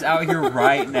ass out here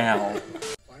right now.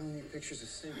 Why do we need pictures of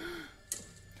Cindy?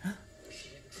 She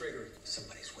didn't trigger it.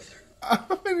 Somebody's with her.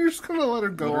 And you're just gonna let her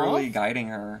go Literally off? guiding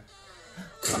her.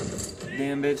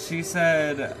 Damn bitch, she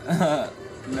said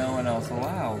no one else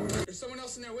allowed. There's someone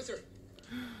else in there with her.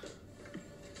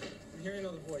 I'm hearing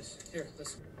another voice. Here,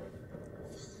 listen.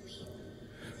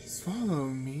 Follow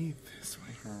me this way.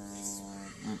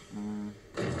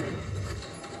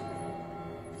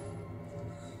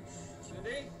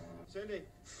 Cindy,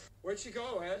 where'd she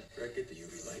go, Ed? Did I get the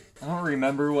UV light? I don't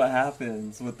remember what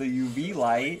happens with the UV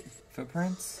light.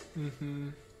 Footprints? Mm-hmm.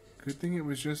 Good thing it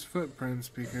was just footprints,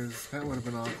 because that would have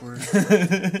been awkward.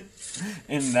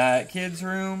 In that kid's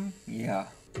room? Yeah.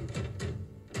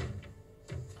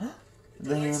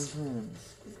 The handprints.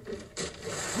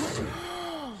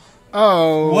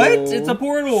 Oh. What? It's a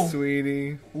portal.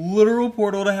 Sweetie. Literal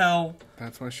portal to hell.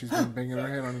 That's why she's been banging her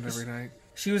head on it every night.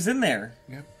 She was in there.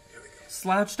 Yep.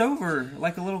 Slouched over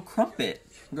like a little crumpet.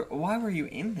 Girl, why were you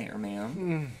in there,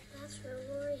 ma'am? That's where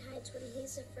Rory hides when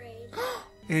he's afraid.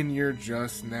 And you're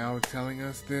just now telling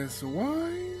us this?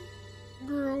 Why?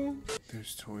 Girl.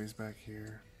 There's toys back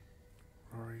here.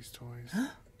 Rory's toys.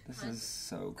 This is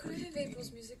so Could I have creepy.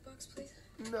 April's music box, please?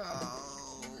 No.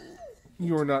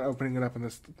 You're not opening it up in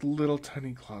this little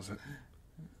tiny closet.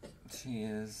 She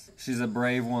is. She's a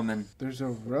brave woman. There's a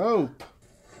rope.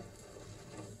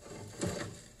 What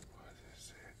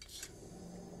is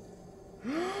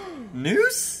it?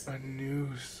 Noose? A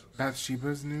noose.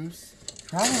 Bathsheba's noose?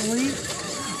 Probably.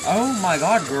 Oh my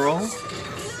god, girl.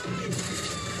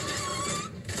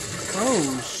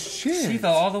 Oh, shit. She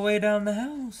fell all the way down the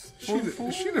house. She'd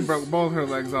have broke both her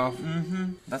legs off.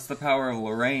 Mm-hmm. That's the power of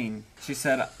Lorraine. She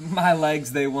said, my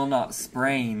legs, they will not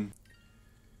sprain.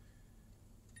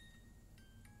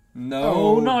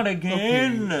 No, not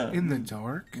again. Okay. In the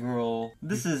dark? Girl,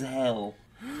 this is hell.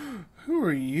 Who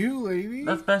are you, lady?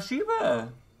 That's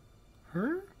Bathsheba.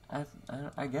 Her?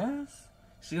 I guess.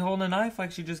 She holding a knife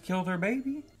like she just killed her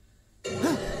baby.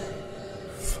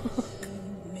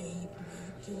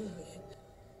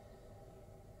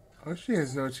 Oh, she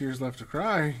has no tears left to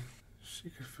cry. She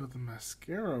could feel the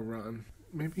mascara run.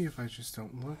 Maybe if I just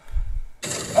don't look.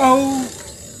 Oh!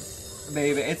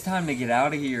 Baby, it's time to get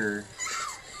out of here.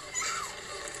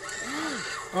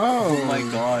 Oh my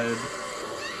god.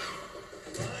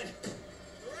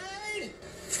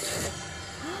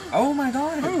 Oh my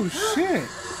god. Oh shit.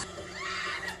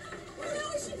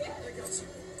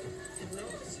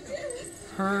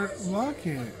 Her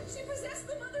locket. She possessed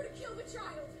the mother to kill the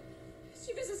child.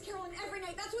 She visits Carolyn every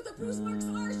night. That's what the bruise marks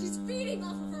are. She's feeding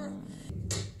off of her.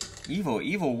 Evil,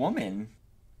 evil woman.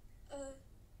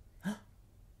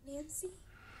 Nancy?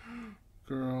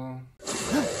 Girl.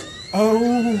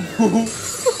 Oh!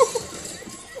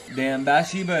 Damn,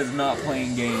 Bathsheba is not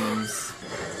playing games.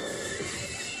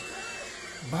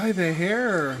 By the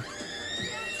hair.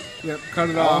 Yep, cut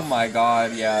it off. Oh my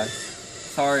god, yeah.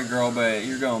 Sorry, girl, but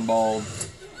you're going bald.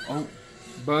 Oh.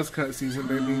 Buzz cut season,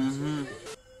 baby. Mm-hmm.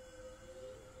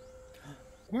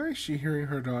 Why is she hearing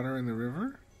her daughter in the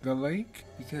river? The lake?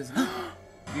 Because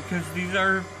these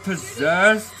are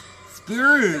possessed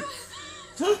spirits.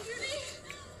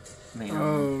 Man.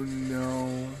 Oh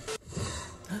no.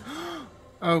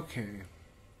 Okay.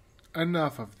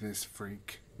 Enough of this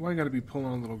freak. Why gotta be pulling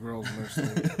on little girls mostly?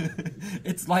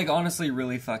 It's like honestly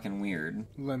really fucking weird.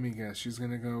 Let me guess, she's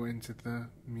gonna go into the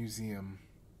museum.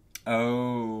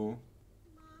 Oh.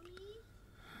 Mommy?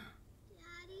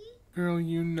 Daddy? Girl,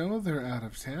 you know they're out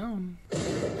of town.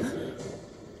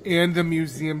 And the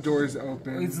museum door is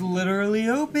open. It's literally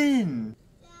open.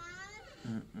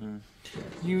 Dad?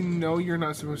 You know you're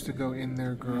not supposed to go in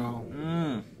there, girl.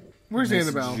 Where's Miss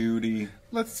Annabelle? Judy.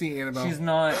 Let's see Annabelle. She's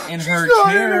not in She's her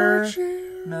not chair. in her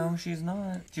chair. No, she's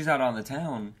not. She's out on the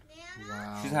town.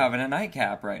 Wow. She's having a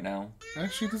nightcap right now.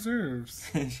 As she deserves.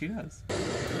 She does.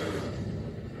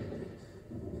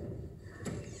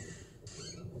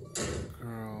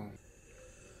 Girl.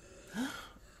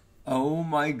 Oh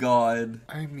my god.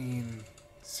 I mean,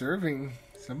 serving.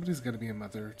 Somebody's got to be a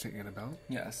mother to Annabelle.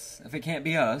 Yes. If it can't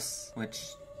be us,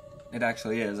 which it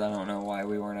actually is. I don't know why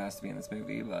we weren't asked to be in this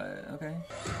movie, but okay.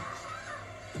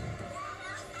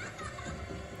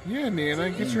 Yeah,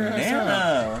 Nana, get your ass Nana.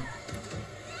 out.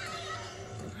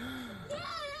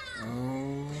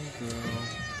 Oh, girl.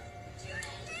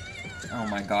 Oh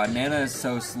my god, Nana is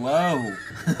so slow.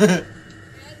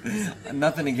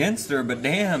 Nothing against her, but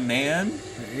damn, man.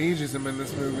 The ageism in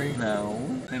this movie. No,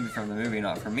 maybe from the movie,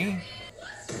 not from me.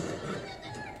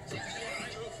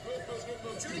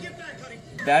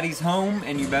 Daddy's home,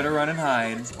 and you better run and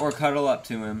hide, or cuddle up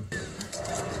to him.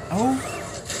 Oh.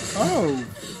 Oh,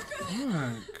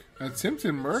 fuck.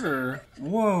 Attempted murder.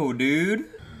 Whoa, dude.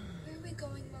 Where are we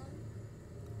going, Mom?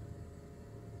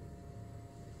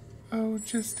 Oh,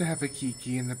 just to have a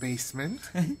kiki in the basement.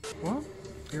 Well,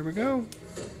 here we go.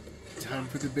 Time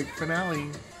for the big finale.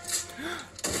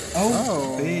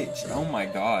 Oh, bitch. Oh my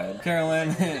god. Carolyn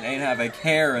ain't have a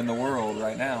care in the world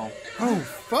right now. Oh,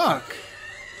 fuck.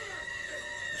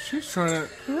 She's trying to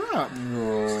her up.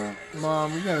 Girl.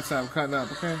 Mom, you gotta stop cutting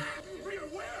up, okay?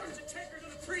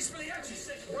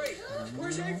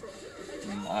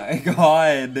 My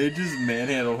god, they just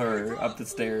manhandle her up the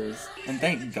stairs. And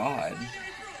thank god.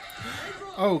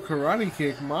 Oh, karate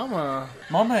kick, mama.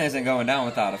 Mama isn't going down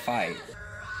without a fight.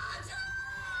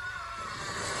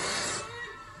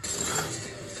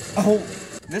 Oh,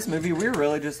 this movie, we're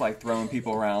really just like throwing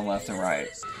people around left and right.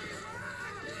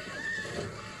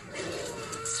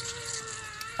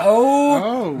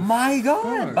 Oh my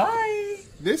god, fuck. bye.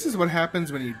 This is what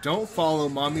happens when you don't follow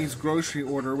mommy's grocery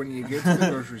order when you get to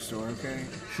the grocery store, okay?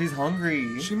 She's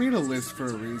hungry. She made a list for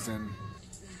a reason.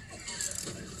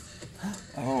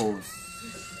 Oh.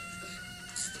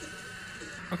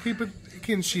 Okay, but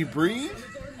can she breathe?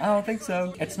 I don't think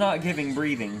so. It's not giving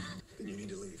breathing. Then you need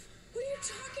to leave. What are you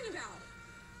talking about?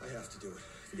 I have to do it.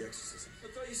 The exorcism. I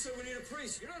thought you said we need a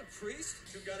priest. You're not a priest.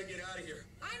 You've got to get out of here.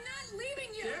 I'm not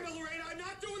leaving you. Damn it, Lorraine, I'm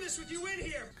not doing this with you in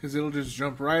here. Because it'll just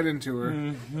jump right into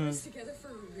her. Put us together for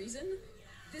a reason.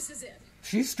 This is it.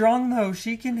 She's strong though.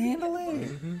 She can handle it.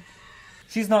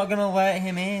 She's not gonna let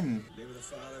him in. In the name of the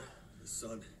Father, the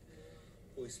Son,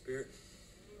 Holy Spirit,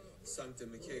 Sancta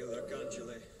Michaela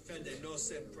Arcangele, Fende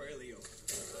nos in prelio.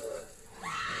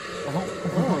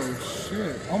 Oh,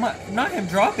 shit. Oh my, not him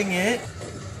dropping it.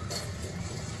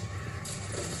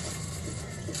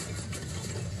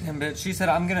 Damn, bitch, she said,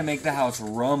 I'm gonna make the house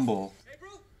rumble.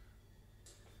 April?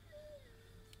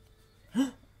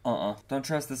 Don't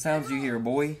trust the sounds you hear,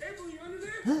 boy.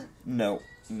 No.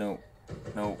 No.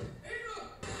 No.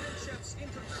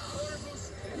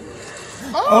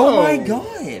 Oh my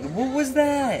god! What was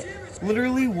that?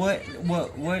 Literally,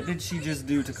 what did she just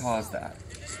do to cause that?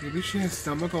 Maybe she has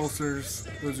stomach ulcers.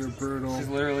 Those are brutal. She's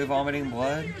literally vomiting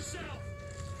blood?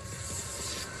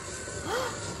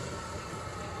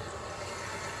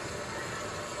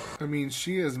 I mean,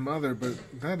 she is mother, but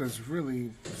that is really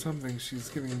something she's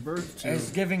giving birth to. It's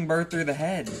giving birth through the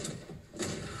head.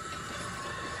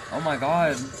 Oh my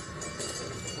god.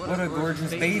 What a gorgeous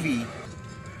baby.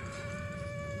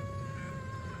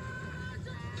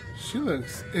 She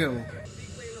looks ill.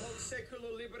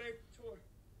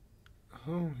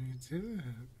 Oh, he did it.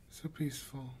 So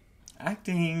peaceful.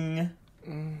 Acting.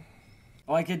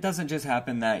 Like, it doesn't just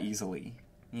happen that easily,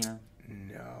 you know?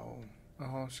 No.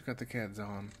 Oh, she got the kids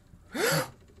on.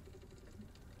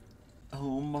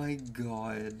 Oh my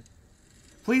god.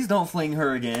 Please don't fling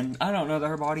her again. I don't know that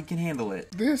her body can handle it.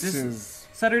 This Just is...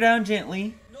 set her down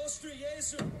gently.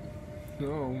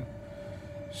 No.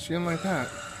 She ain't like that.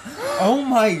 Oh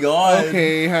my god.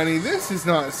 Okay, honey, this is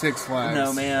not Six Flags.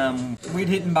 No, ma'am. We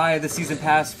didn't buy the season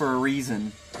pass for a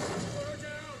reason.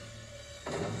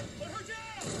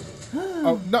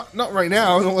 Oh, not right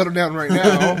now. Don't let her down right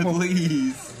now.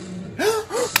 Please.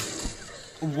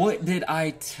 What did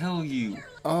I tell you?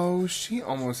 Oh, she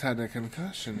almost had a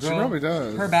concussion. Girl, she probably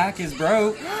does. Her back is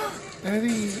broke.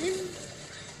 Eddie.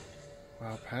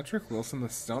 Wow, Patrick Wilson, the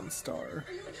stunt star.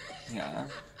 Yeah.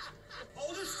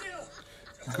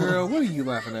 Girl, what are you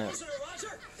laughing at?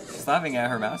 She's laughing at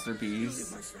her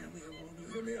masterpiece.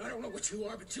 I don't know what you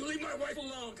are, but you leave my wife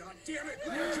alone, god damn it!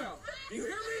 You hear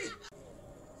me?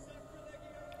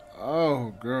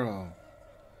 Oh, girl.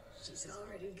 She's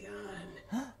already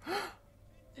gone.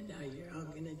 And now you're all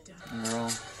gonna die. Girl.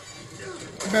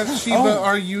 Bathsheba,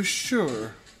 are you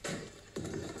sure?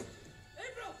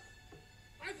 April!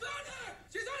 I found her!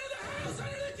 She's under the house,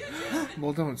 under the kitchen!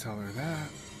 Well, don't tell her that.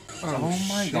 Oh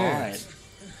my shit. god.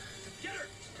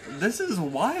 This is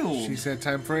wild. She said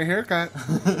time for a haircut.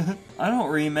 I don't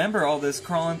remember all this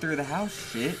crawling through the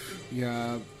house shit.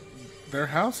 Yeah, their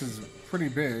house is pretty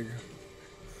big.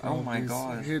 Oh my these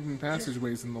god. Hidden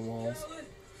passageways in the walls.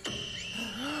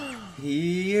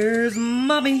 Here's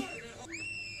Mommy.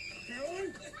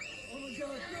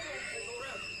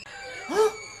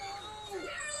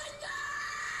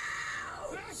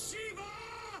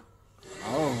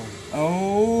 Oh.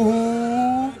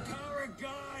 Oh. Power of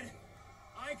God,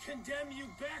 I condemn you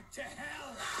back to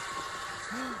hell.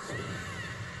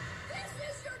 This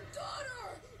is your daughter!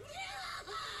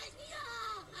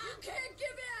 You can't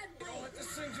give in! Don't let this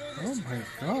thing do Oh this. my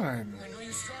god. I know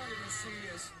you're stronger than she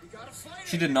is. You gotta fight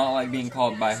She did not like being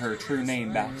called by her true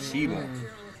name, Bathsheba.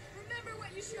 Remember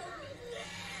what you showed me.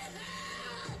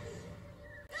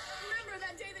 Remember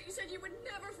that day that you said you would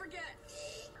never forget.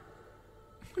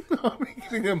 I'm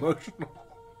getting emotional.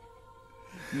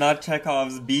 Not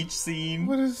Chekhov's beach scene.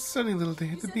 What a sunny little day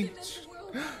at the beach.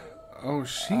 Oh,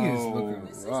 she is looking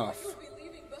rough.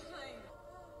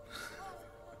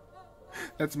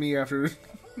 That's me after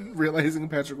realizing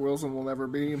Patrick Wilson will never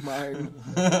be mine.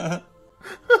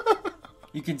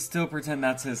 You can still pretend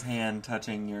that's his hand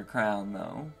touching your crown,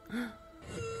 though.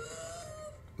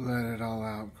 Let it all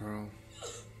out, girl.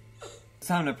 It's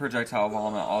time to projectile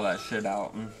vomit all that shit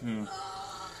out. Mm-hmm.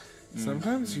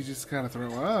 Sometimes you just gotta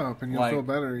throw up and you'll feel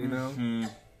better, you know? Mm-hmm.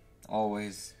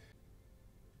 Always.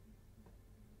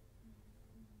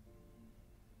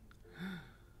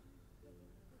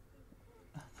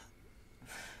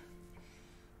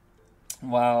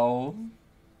 Wow.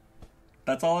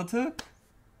 That's all it took?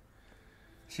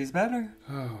 She's better.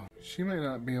 Oh, she might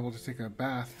not be able to take a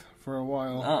bath for a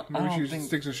while. Maybe she should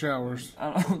stick to showers.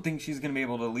 I don't think she's going to be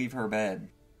able to leave her bed.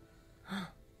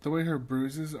 The way her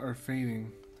bruises are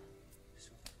fading.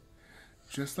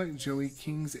 Just like Joey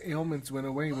King's ailments went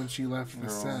away when she left the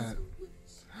set.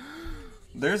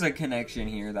 There's a connection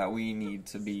here that we need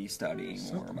to be studying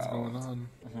Something's more about. going on.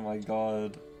 Oh my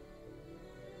god.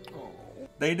 Oh.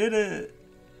 They did it.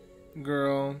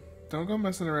 Girl, don't go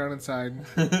messing around inside.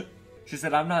 She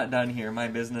said, I'm not done here. My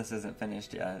business isn't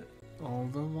finished yet. Oh,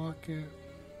 the locket.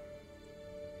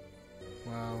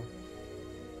 Wow.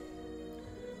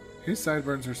 His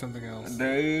sideburns are something else.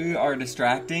 They are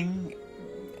distracting,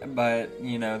 but,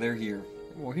 you know, they're here.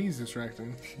 Well, he's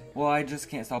distracting. Well, I just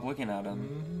can't stop looking at him.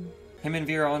 Mm-hmm. Him and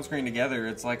Vera on screen together,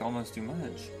 it's like almost too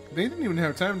much. They didn't even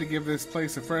have time to give this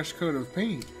place a fresh coat of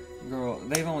paint. Girl,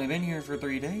 they've only been here for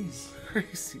 3 days.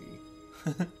 Crazy.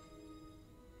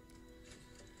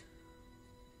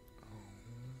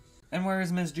 And where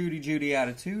is Miss Judy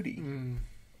Attitudey?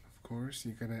 Of course,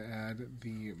 you gotta add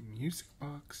the music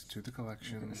box to the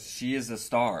collection. She is a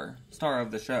star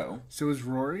of the show. So is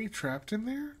Rory trapped in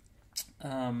there?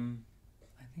 I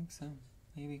think so.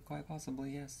 Maybe, quite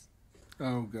possibly, yes.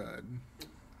 Oh, good.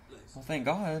 Well, thank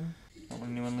God. Don't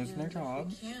want anyone losing their job.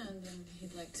 If he can, then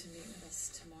he'd like to meet with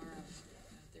us tomorrow.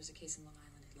 There's a case in Long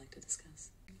Island he'd like to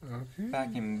discuss. Okay.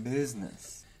 Back in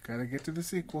business. Gotta get to the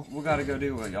sequel. We gotta go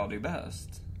do what y'all do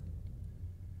best.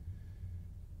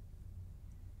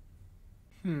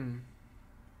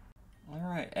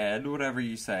 Alright, Ed, whatever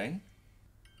you say.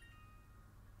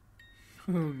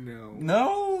 Oh, no.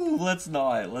 No, let's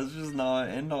not. Let's just not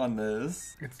end on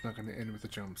this. It's not gonna end with a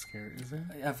jump scare, is it?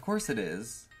 Of course it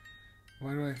is.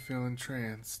 Why do I feel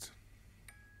entranced?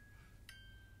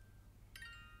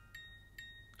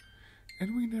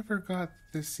 And we never got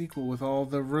the sequel with all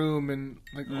the room and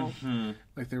like all,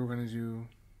 like they were gonna do.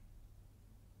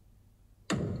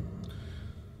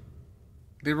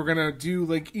 They were gonna do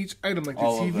like each item, like the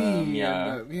all TV, of them,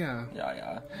 yeah. and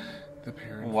yeah. The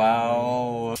parent.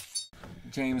 Wow.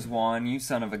 James Wan, you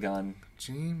son of a gun.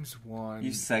 James Wan.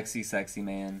 You sexy, sexy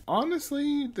man.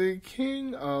 Honestly, the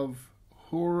king of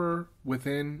horror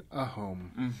within a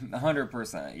home.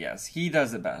 100%, yes. He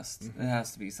does it best. It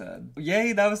has to be said.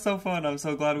 Yay, that was so fun. I'm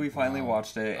so glad we finally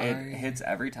watched it. It hits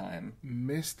every time.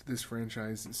 Missed this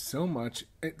franchise so much.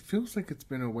 It feels like it's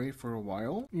been away for a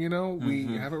while. You know, we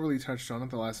haven't really touched on it.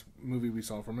 The last movie we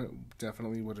saw from it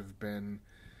definitely would have been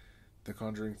The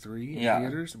Conjuring 3 in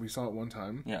theaters. We saw it one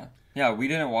time. Yeah, we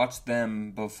didn't watch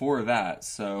them before that,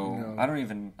 so No. I don't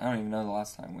even know the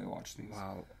last time we watched these.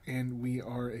 Wow. And we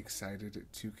are excited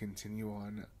to continue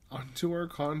onto our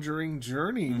Conjuring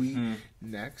journey.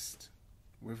 Next,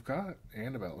 we've got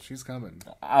Annabelle. She's coming.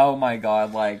 Oh my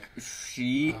god, like,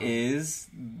 she is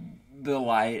the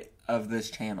light of this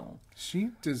channel. She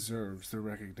deserves the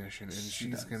recognition, and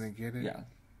she's going to get it. Yeah.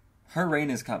 Her reign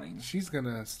is coming. She's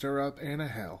gonna stir up Anna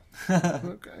hell.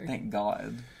 Okay. Thank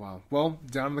God. Wow. Well,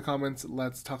 down in the comments,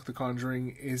 let's talk The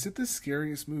Conjuring. Is it the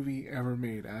scariest movie ever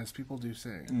made, as people do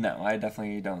say? No, I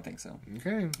definitely don't think so.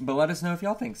 Okay. But let us know if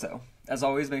y'all think so. As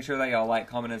always, make sure that y'all like,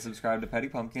 comment, and subscribe to Petty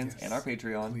Pumpkins and our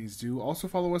Patreon. Please do. Also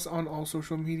follow us on all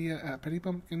social media at Petty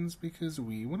Pumpkins because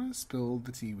we want to spill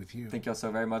the tea with you. Thank y'all so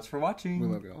very much for watching. We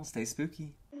love y'all. Stay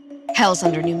spooky. Hell's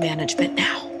under new management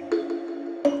now.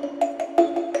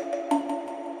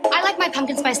 I like my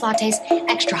pumpkin spice lattes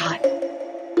extra hot.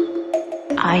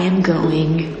 I am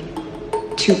going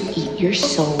to eat your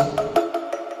soul.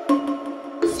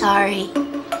 Sorry,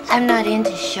 I'm not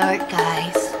into short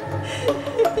guys.